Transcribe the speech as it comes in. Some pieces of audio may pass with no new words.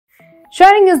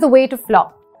Sharing is the way to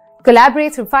Flock.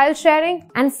 Collaborate through file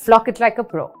sharing and flock it like a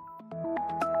pro.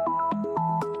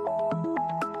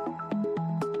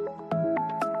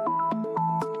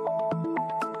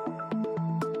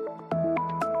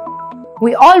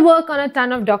 We all work on a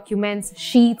ton of documents,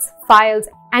 sheets, files,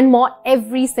 and more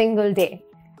every single day.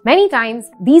 Many times,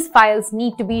 these files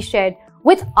need to be shared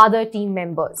with other team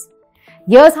members.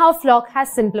 Here's how Flock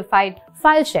has simplified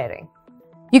file sharing.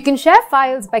 You can share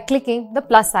files by clicking the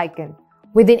plus icon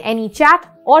within any chat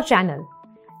or channel.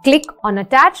 Click on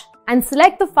Attach and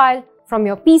select the file from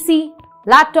your PC,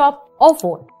 laptop, or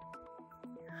phone.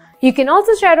 You can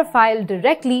also share a file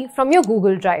directly from your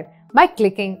Google Drive by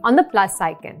clicking on the plus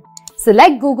icon.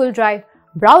 Select Google Drive,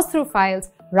 browse through files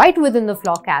right within the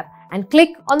Flock app, and click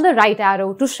on the right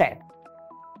arrow to share.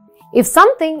 If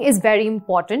something is very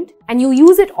important and you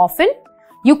use it often,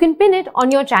 you can pin it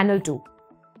on your channel too.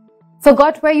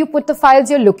 Forgot where you put the files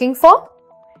you're looking for?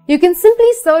 You can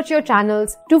simply search your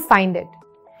channels to find it.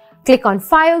 Click on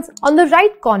Files on the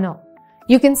right corner.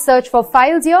 You can search for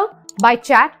files here by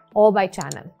chat or by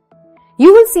channel.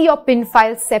 You will see your pinned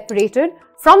files separated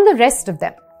from the rest of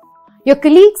them. Your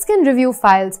colleagues can review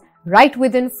files right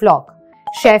within Flock,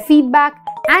 share feedback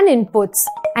and inputs,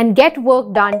 and get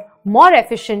work done more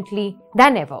efficiently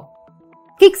than ever.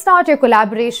 Kickstart your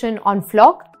collaboration on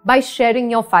Flock by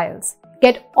sharing your files.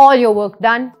 Get all your work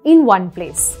done in one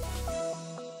place.